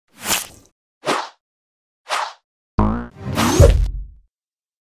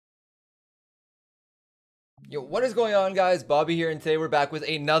Yo, what is going on, guys? Bobby here, and today we're back with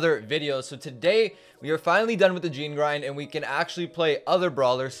another video. So today we are finally done with the gene grind and we can actually play other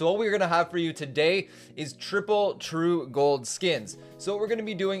brawlers. So what we're gonna have for you today is triple true gold skins. So what we're gonna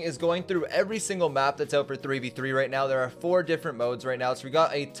be doing is going through every single map that's out for 3v3 right now. There are 4 different modes right now, so we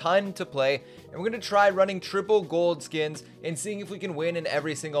got a ton to play, and we're gonna try running triple gold skins and seeing if we can win in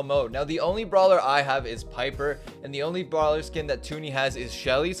every single mode. Now the only brawler I have is Piper, and the only brawler skin that Toonie has is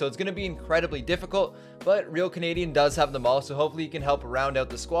Shelly, so it's gonna be incredibly difficult. But Real Canadian does have them all, so hopefully he can help round out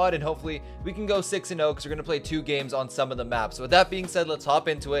the squad, and hopefully we can go 6-0 because we're going to play 2 games on some of the maps. So with that being said, let's hop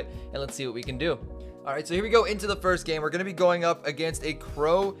into it and let's see what we can do. Alright, so here we go into the first game. We're going to be going up against a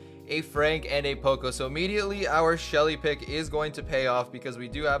Crow, a Frank, and a Poco. So immediately our Shelly pick is going to pay off because we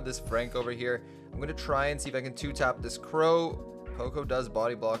do have this Frank over here. I'm going to try and see if I can 2-tap this Crow. Poco does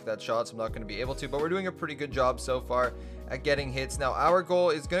body block that shot, so I'm not going to be able to, but we're doing a pretty good job so far at getting hits. Now our goal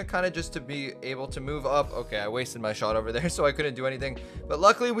is going to kind of just to be able to move up. Okay, I wasted my shot over there, so I couldn't do anything, but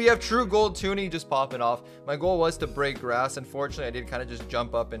luckily we have true gold Toonie just popping off. My goal was to break grass. Unfortunately, I did kind of just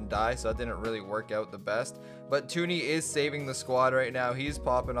jump up and die, so that didn't really work out the best, but Toonie is saving the squad right now. He's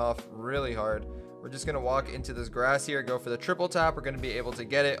popping off really hard. We're just going to walk into this grass here, go for the triple tap. We're going to be able to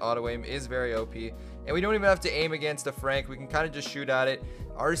get it. Auto aim is very OP. And we don't even have to aim against a Frank. We can kind of just shoot at it.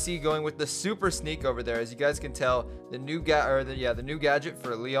 RC going with the super sneak over there. As you guys can tell, the new gadget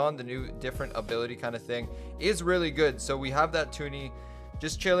for Leon, the new different ability kind of thing, is really good. So we have that Toonie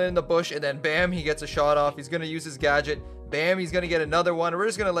just chilling in the bush, and then bam, he gets a shot off. He's going to use his gadget. Bam, he's going to get another one. We're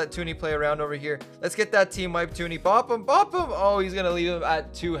just going to let Toonie play around over here. Let's get that team wipe. Toonie, bop him, bop him. Oh, he's going to leave him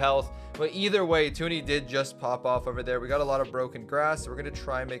at 2 health. But either way, Toonie did just pop off over there. We got a lot of broken grass, so we're going to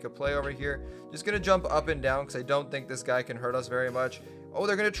try and make a play over here. Just going to jump up and down because I don't think this guy can hurt us very much. Oh,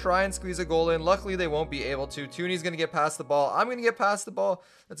 they're going to try and squeeze a goal in. Luckily, they won't be able to. Toonie's going to get past the ball. I'm going to get past the ball.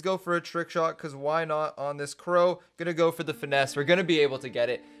 Let's go for a trick shot because why not on this Crow? Going to go for the finesse. We're going to be able to get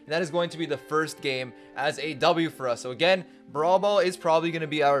it. And that is going to be the first game as a W for us. So again, Brawl Ball is probably going to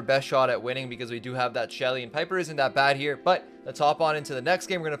be our best shot at winning because we do have that Shelly, and Piper isn't that bad here. But let's hop on into the next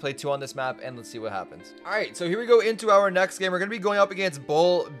game. We're going to play 2 on this map and let's see what happens. All right, so here we go into our next game. We're going to be going up against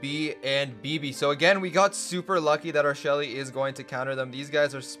Bull, B, and BB. So again, we got super lucky that our Shelly is going to counter them. These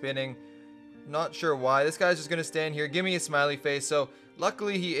guys are spinning. Not sure why. This guy's just going to stand here. Give me a smiley face. So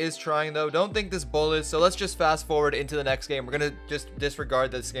luckily he is trying though. Don't think this Bull is. So let's just fast forward into the next game. We're going to just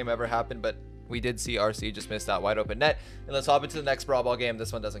disregard that this game ever happened, but we did see RC just miss that wide open net. And let's hop into the next Brawl Ball game.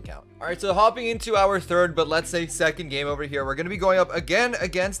 This one doesn't count. All right, so hopping into our third, but let's say second game over here. We're going to be going up again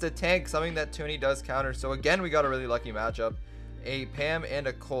against a tank, something that Toonie does counter. So again, we got a really lucky matchup. A Pam and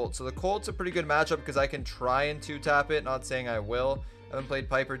a Colt. So the Colt's a pretty good matchup because I can try and 2-tap it. Not saying I will. I haven't played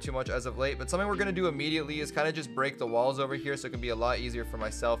Piper too much as of late, but something we're going to do immediately is kind of just break the walls over here so it can be a lot easier for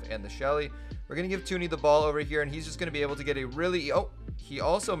myself and the Shelly. We're going to give Toonie the ball over here, and he's just going to be able to get a really... Oh, he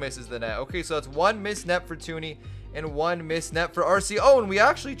also misses the net. Okay, so that's 1 missed net for Toonie and 1 missed net for RC. Oh, and we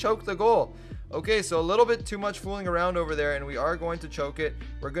actually choked the goal. Okay, so a little bit too much fooling around over there, and we are going to choke it.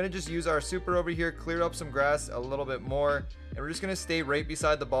 We're going to just use our super over here, clear up some grass a little bit more, and we're just going to stay right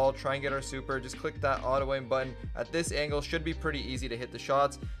beside the ball, try and get our super. Just click that auto aim button. At this angle, should be pretty easy to hit the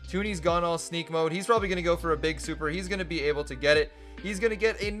shots. Toonie's gone all sneak mode. He's probably going to go for a big super. He's going to be able to get it. He's going to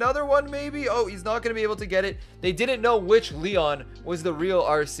get another one maybe. Oh, he's not going to be able to get it. They didn't know which Leon was the real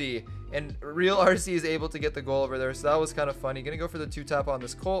RC. And real RC is able to get the goal over there. So that was kind of funny. Gonna go for the 2-tap on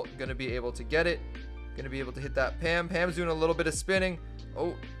this Colt. Gonna be able to get it. Gonna be able to hit that Pam. Pam's doing a little bit of spinning.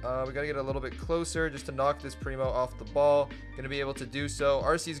 Oh, we gotta get a little bit closer just to knock this Primo off the ball. Gonna be able to do so.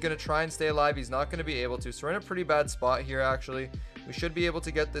 RC's gonna try and stay alive. He's not gonna be able to. So we're in a pretty bad spot here, actually. We should be able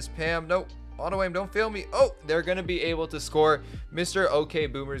to get this Pam. Nope. Auto aim, don't fail me. Oh, they're gonna be able to score. Mr. OK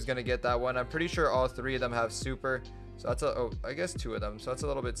Boomer is gonna get that one. I'm pretty sure all 3 of them have super. So that's I guess 2 of them. So that's a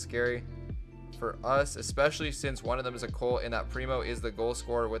little bit scary for us, especially since one of them is a Colt and that Primo is the goal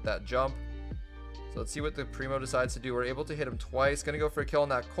scorer with that jump. So let's see what the Primo decides to do. We're able to hit him twice. Gonna go for a kill on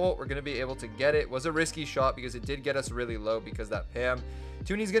that Colt. We're gonna be able to get it. Was a risky shot because it did get us really low because that Pam.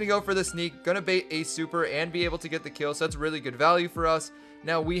 Toonie's gonna go for the sneak, gonna bait a super and be able to get the kill. So that's really good value for us.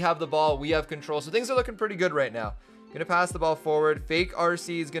 Now we have the ball, we have control. So things are looking pretty good right now. Gonna pass the ball forward. Fake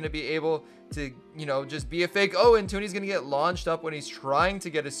RC is gonna be able to, you know, just be a fake. Oh, and Toonie's gonna get launched up when he's trying to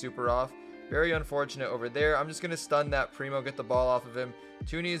get his super off. Very unfortunate over there. I'm just gonna stun that Primo, get the ball off of him.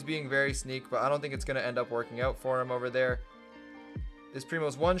 Toonie is being very sneak, but I don't think it's gonna end up working out for him over there. This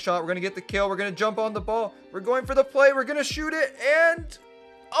Primo's 1 shot. We're gonna get the kill. We're gonna jump on the ball. We're going for the play. We're gonna shoot it, and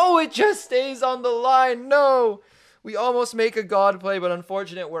oh, it just stays on the line. No, we almost make a god play, but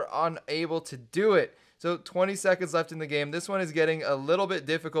unfortunate we're unable to do it. So 20 seconds left in the game. This one is getting a little bit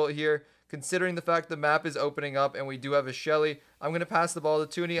difficult here. considering the fact the map is opening up and we do have a Shelly. I'm going to pass the ball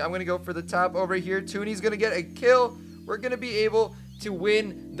to Toonie. I'm going to go for the tap over here. Toonie's going to get a kill. We're going to be able to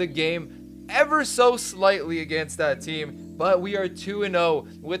win the game ever so slightly against that team, but we are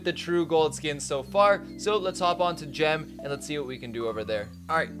 2-0 with the true gold skins so far. So let's hop on to gem and let's see what we can do over there.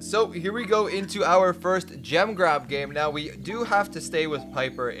 All right, so here we go into our first gem grab game. Now we do have to stay with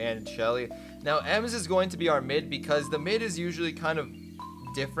Piper and Shelly. Now Ems is going to be our mid because the mid is usually kind of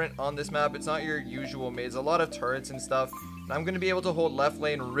different on this map. It's not your usual mid. It's a lot of turrets and stuff. And I'm going to be able to hold left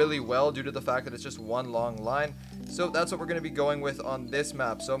lane really well due to the fact that it's just one long line. So that's what we're going to be going with on this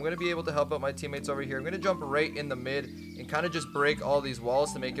map. So I'm going to be able to help out my teammates over here. I'm going to jump right in the mid and kind of just break all these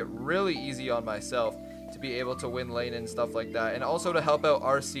walls to make it really easy on myself to be able to win lane and stuff like that. And also to help out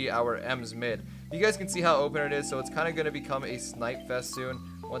RC, our Ems mid. You guys can see how open it is. So it's kind of going to become a snipe fest soon.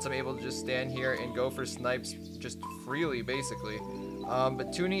 Once I'm able to just stand here and go for snipes just freely, basically.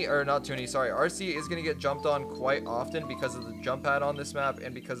 But RC is going to get jumped on quite often because of the jump pad on this map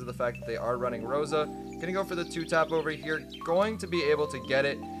and because of the fact that they are running Rosa. Going to go for the 2-tap over here. Going to be able to get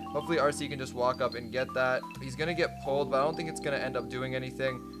it. Hopefully RC can just walk up and get that. He's going to get pulled, but I don't think it's going to end up doing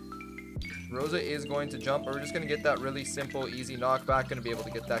anything. Rosa is going to jump, but we're just going to get that really simple, easy knockback. Going to be able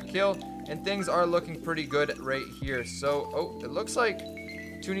to get that kill. And things are looking pretty good right here. So, oh, it looks like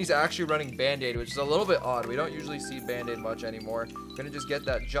Toonie's actually running Band-Aid, which is a little bit odd. We don't usually see Band-Aid much anymore. Gonna just get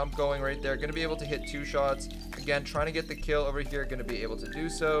that jump going right there. Gonna be able to hit 2 shots. Again, trying to get the kill over here. Gonna be able to do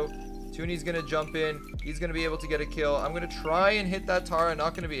so. Toonie's gonna jump in. He's gonna be able to get a kill. I'm gonna try and hit that Tara.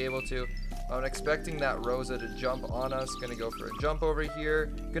 Not gonna be able to. I'm expecting that Rosa to jump on us. Gonna go for a jump over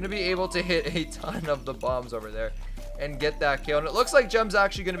here. Gonna be able to hit a ton of the bombs over there and get that kill. And it looks like Gem's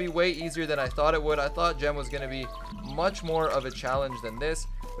actually going to be way easier than I thought it would. I thought Gem was going to be much more of a challenge than this,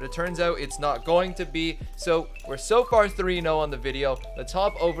 but it turns out it's not going to be. So we're so far 3-0 on the video. Let's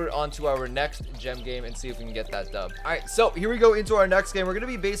hop over onto our next gem game and see if we can get that dub. All right, so here we go into our next game. We're going to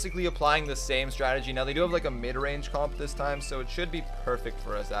be basically applying the same strategy. Now they do have like a mid-range comp this time, so it should be perfect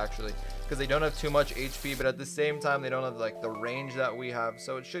for us actually, because they don't have too much HP, but at the same time they don't have like the range that we have,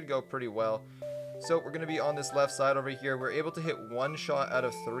 so it should go pretty well. So we're going to be on this left side over here. We're able to hit 1 shot out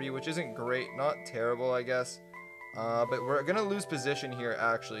of 3, which isn't great. Not terrible, I guess. But we're going to lose position here,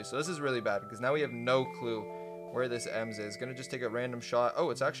 actually. So this is really bad because now we have no clue where this Ems is. Going to just take a random shot. Oh,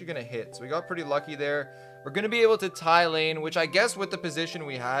 it's actually going to hit. So we got pretty lucky there. We're going to be able to tie lane, which I guess with the position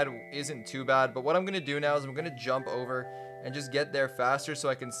we had isn't too bad. But what I'm going to do now is I'm going to jump over and just get there faster so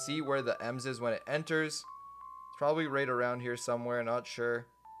I can see where the Ems is when it enters. It's probably right around here somewhere. Not sure.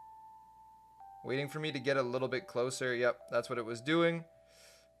 Waiting for me to get a little bit closer. Yep, that's what it was doing.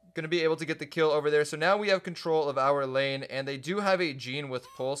 Going to be able to get the kill over there. So now we have control of our lane. And they do have a Jean with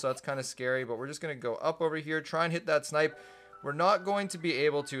pull, so that's kind of scary. But we're just going to go up over here. Try and hit that snipe. We're not going to be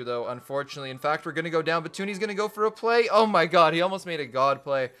able to, though, unfortunately. In fact, we're going to go down. But Toonie's going to go for a play. Oh, my God. He almost made a God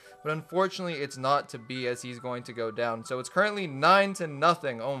play. But unfortunately, it's not to be as he's going to go down. So it's currently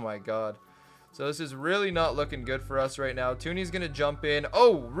 9-0. Oh, my God. So this is really not looking good for us right now. Toonie's going to jump in.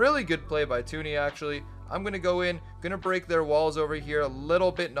 Oh, really good play by Toonie, actually. I'm going to go in. Going to break their walls over here a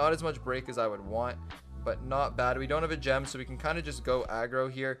little bit. Not as much break as I would want, but not bad. We don't have a gem, so we can kind of just go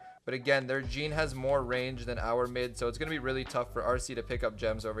aggro here. But again, their Jean has more range than our mid, so it's going to be really tough for RC to pick up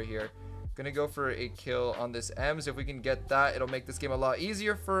gems over here. Going to go for a kill on this Ems. If we can get that, it'll make this game a lot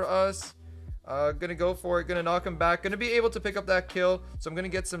easier for us. Gonna go for it, gonna knock him back, gonna be able to pick up that kill, so I'm gonna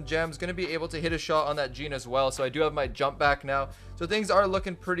get some gems, gonna be able to hit a shot on that Jean as well, so I do have my jump back now, so things are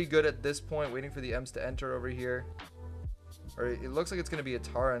looking pretty good at this point. Waiting for the Ems to enter over here, or it looks like it's gonna be a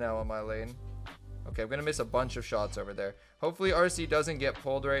Tara now on my lane. Okay, I'm gonna miss a bunch of shots over there. Hopefully RC doesn't get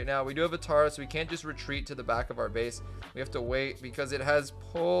pulled right now. We do have a Tara, so we can't just retreat to the back of our base. We have to wait because it has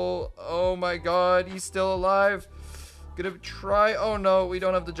pull. Oh my God, he's still alive. Gonna try. Oh no, we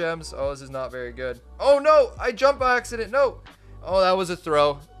don't have the gems. Oh, this is not very good. Oh no, I jumped by accident. No. Oh, that was a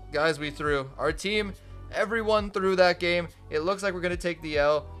throw. Guys, we threw. Our team, everyone threw that game. It looks like we're gonna take the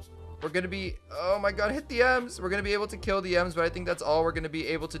L. We're gonna be, oh my God, hit the Ems. We're gonna be able to kill the Ems, but I think that's all we're gonna be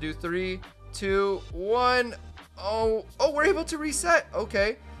able to do. 3, 2, 1. Oh, we're able to reset.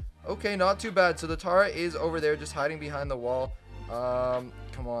 Okay, not too bad. So the Tara is over there just hiding behind the wall.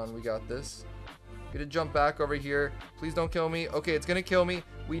 Come on, we got this. Gonna jump back over here. Please don't kill me. Okay, it's gonna kill me.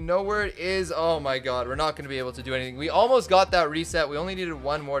 We know where it is. Oh my God, we're not gonna be able to do anything. We almost got that reset. We only needed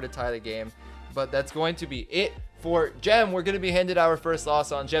 1 more to tie the game, but that's going to be it for Gem. We're gonna be handed our first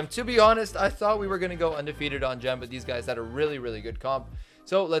loss on Gem. To be honest, I thought we were gonna go undefeated on Gem, but these guys had a really good comp.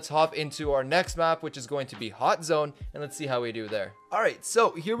 So let's hop into our next map, which is going to be Hot Zone, and let's see how we do there. All right,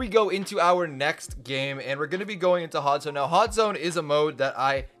 so here we go into our next game, and we're going to be going into Hot Zone. Now, Hot Zone is a mode that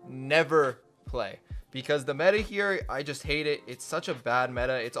I never play because the meta here, I just hate it. It's such a bad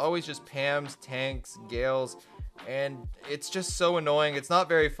meta. It's always just Pams, tanks, Gales, and it's just so annoying. It's not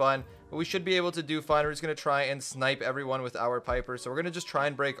very fun, but we should be able to do fine. We're just going to try and snipe everyone with our Piper. So we're going to just try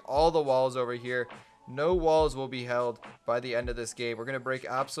and break all the walls over here. No walls will be held by the end of this game. We're going to break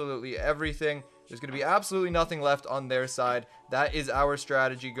absolutely everything. There's going to be absolutely nothing left on their side. That is our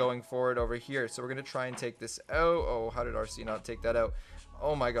strategy going forward over here. So we're going to try and take this out. Oh, how did RC not take that out?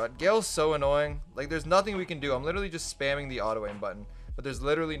 Oh my god, Gale's so annoying. Like, there's nothing we can do. I'm literally just spamming the auto aim button, but there's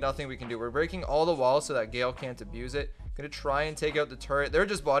literally nothing we can do. We're breaking all the walls so that Gale can't abuse it. Gonna try and take out the turret. They're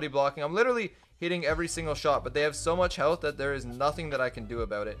just body blocking. I'm literally hitting every single shot, but they have so much health that there is nothing that I can do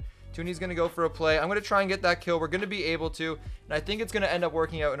about it. Toonie's gonna go for a play. I'm gonna try and get that kill. We're gonna be able to, and I think it's gonna end up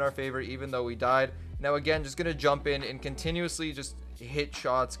working out in our favor, even though we died. Now again, just gonna jump in and continuously just hit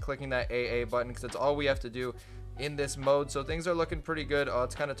shots, clicking that AA button, because that's all we have to do in this mode. So things are looking pretty good. Oh,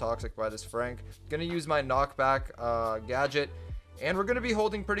 it's kind of toxic by this Frank. Gonna use my knockback gadget, and we're gonna be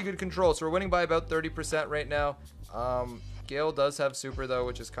holding pretty good control. So we're winning by about 30% right now. Gale does have super though,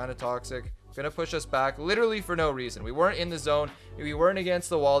 which is kind of toxic. Gonna push us back literally for no reason. We weren't in the zone, we weren't against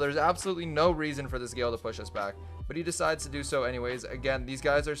the wall. There's absolutely no reason for this Gale to push us back, but he decides to do so anyways. Again, these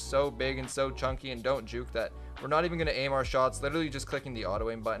guys are so big and so chunky and don't juke that we're not even gonna aim our shots. Literally just clicking the auto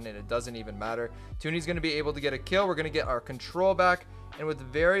aim button, and it doesn't even matter. Toonie's gonna be able to get a kill. We're gonna get our control back, and with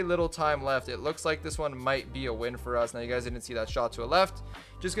very little time left, it looks like this one might be a win for us. Now, you guys didn't see that shot to the left.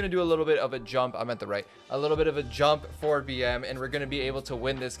 Just gonna do a little bit of a jump. I meant the right. A little bit of a jump for BM, and we're gonna be able to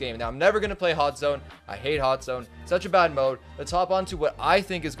win this game. Now, I'm never gonna play Hot Zone. I hate Hot Zone. Such a bad mode. Let's hop on to what I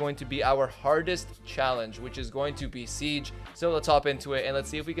think is going to be our hardest challenge, which is going to be Siege. So let's hop into it, and let's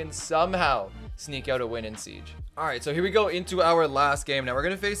see if we can somehow sneak out a win in Siege. All right, so here we go into our last game. Now, we're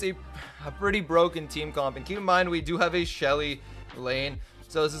gonna face a pretty broken team comp, and keep in mind, we do have a Shelly lane.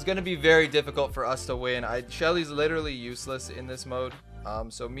 So this is going to be very difficult for us to win. Shelly's literally useless in this mode.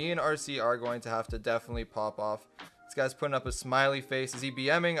 So me and RC are going to have to definitely pop off. This guy's putting up a smiley face. Is he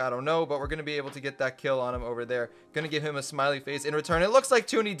BMing? I don't know, but we're going to be able to get that kill on him over there. Going to give him a smiley face in return. It looks like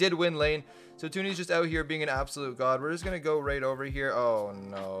Toonie did win lane. So Toonie's just out here being an absolute god. We're just going to go right over here. Oh,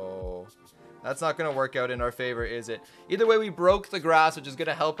 no. That's not going to work out in our favor, is it? Either way, we broke the grass, which is going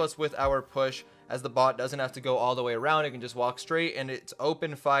to help us with our push, as the bot doesn't have to go all the way around. It can just walk straight, and it's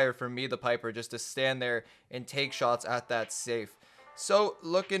open fire for me, the Piper, just to stand there and take shots at that safe. So,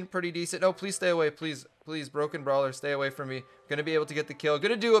 looking pretty decent. No, please stay away. Please, please, Broken Brawler, stay away from me. Going to be able to get the kill.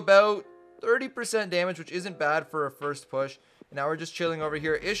 Going to do about 30% damage, which isn't bad for a first push. And now we're just chilling over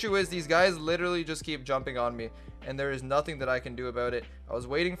here. Issue is these guys literally just keep jumping on me, and there is nothing that I can do about it. I was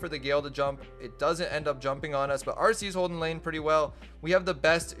waiting for the Gale to jump. It doesn't end up jumping on us, but RC's holding lane pretty well. We have the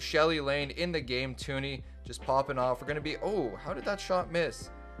best Shelly lane in the game. Toonie just popping off. We're going to be... Oh, how did that shot miss?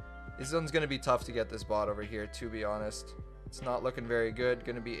 This one's going to be tough to get this bot over here, to be honest. It's not looking very good.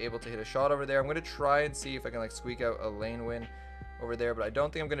 Going to be able to hit a shot over there. I'm going to try and see if I can like squeak out a lane win over there, but I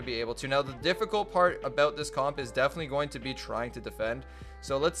don't think I'm going to be able to. Now, the difficult part about this comp is definitely going to be trying to defend.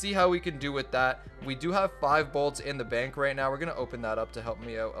 So let's see how we can do with that. We do have 5 bolts in the bank right now. We're going to open that up to help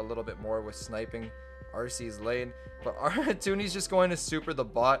me out a little bit more with sniping RC's lane. But Toonie's just going to super the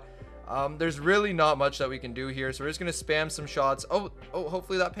bot. There's really not much that we can do here, so we're just going to spam some shots. Oh,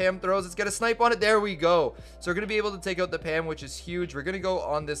 hopefully that Pam throws. Let's get a snipe on it. There we go. So we're going to be able to take out the Pam, which is huge. We're going to go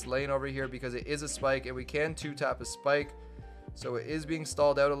on this lane over here because it is a spike, and we can 2-tap a spike. So it is being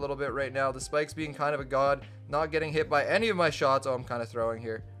stalled out a little bit right now. The spike's being kind of a god. Not getting hit by any of my shots. Oh, I'm kind of throwing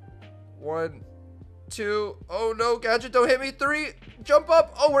here. 1, 2. Oh, no. Gadget, don't hit me. 3. Jump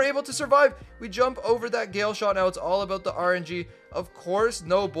up. Oh, we're able to survive. We jump over that Gale shot. Now it's all about the RNG. Of course,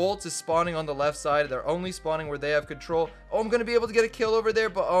 no bolts is spawning on the left side. They're only spawning where they have control. Oh, I'm going to be able to get a kill over there.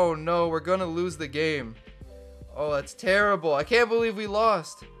 But, oh, no. We're going to lose the game. Oh, that's terrible. I can't believe we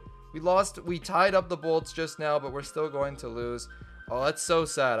lost. We tied up the bolts just now, but we're still going to lose. Oh, that's so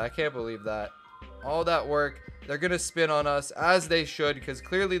sad. I can't believe that. All that work. They're going to spin on us, as they should, because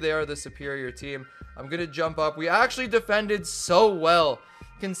clearly they are the superior team. I'm going to jump up. We actually defended so well,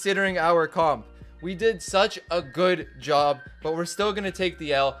 considering our comp. We did such a good job, but we're still going to take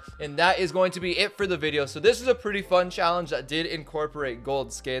the L, and that is going to be it for the video. So this is a pretty fun challenge that did incorporate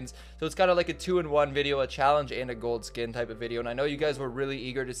gold skins. So it's kind of like a 2-in-1 video, a challenge and a gold skin type of video. And I know you guys were really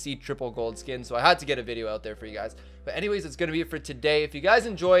eager to see triple gold skins, so I had to get a video out there for you guys. But anyways, it's going to be it for today. If you guys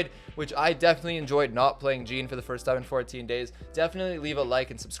enjoyed, which I definitely enjoyed not playing Gene for the first time in 14 days, definitely leave a like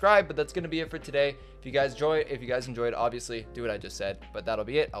and subscribe. But that's going to be it for today. If you guys enjoyed, obviously do what I just said. But that'll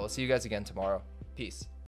be it. I will see you guys again tomorrow. Peace.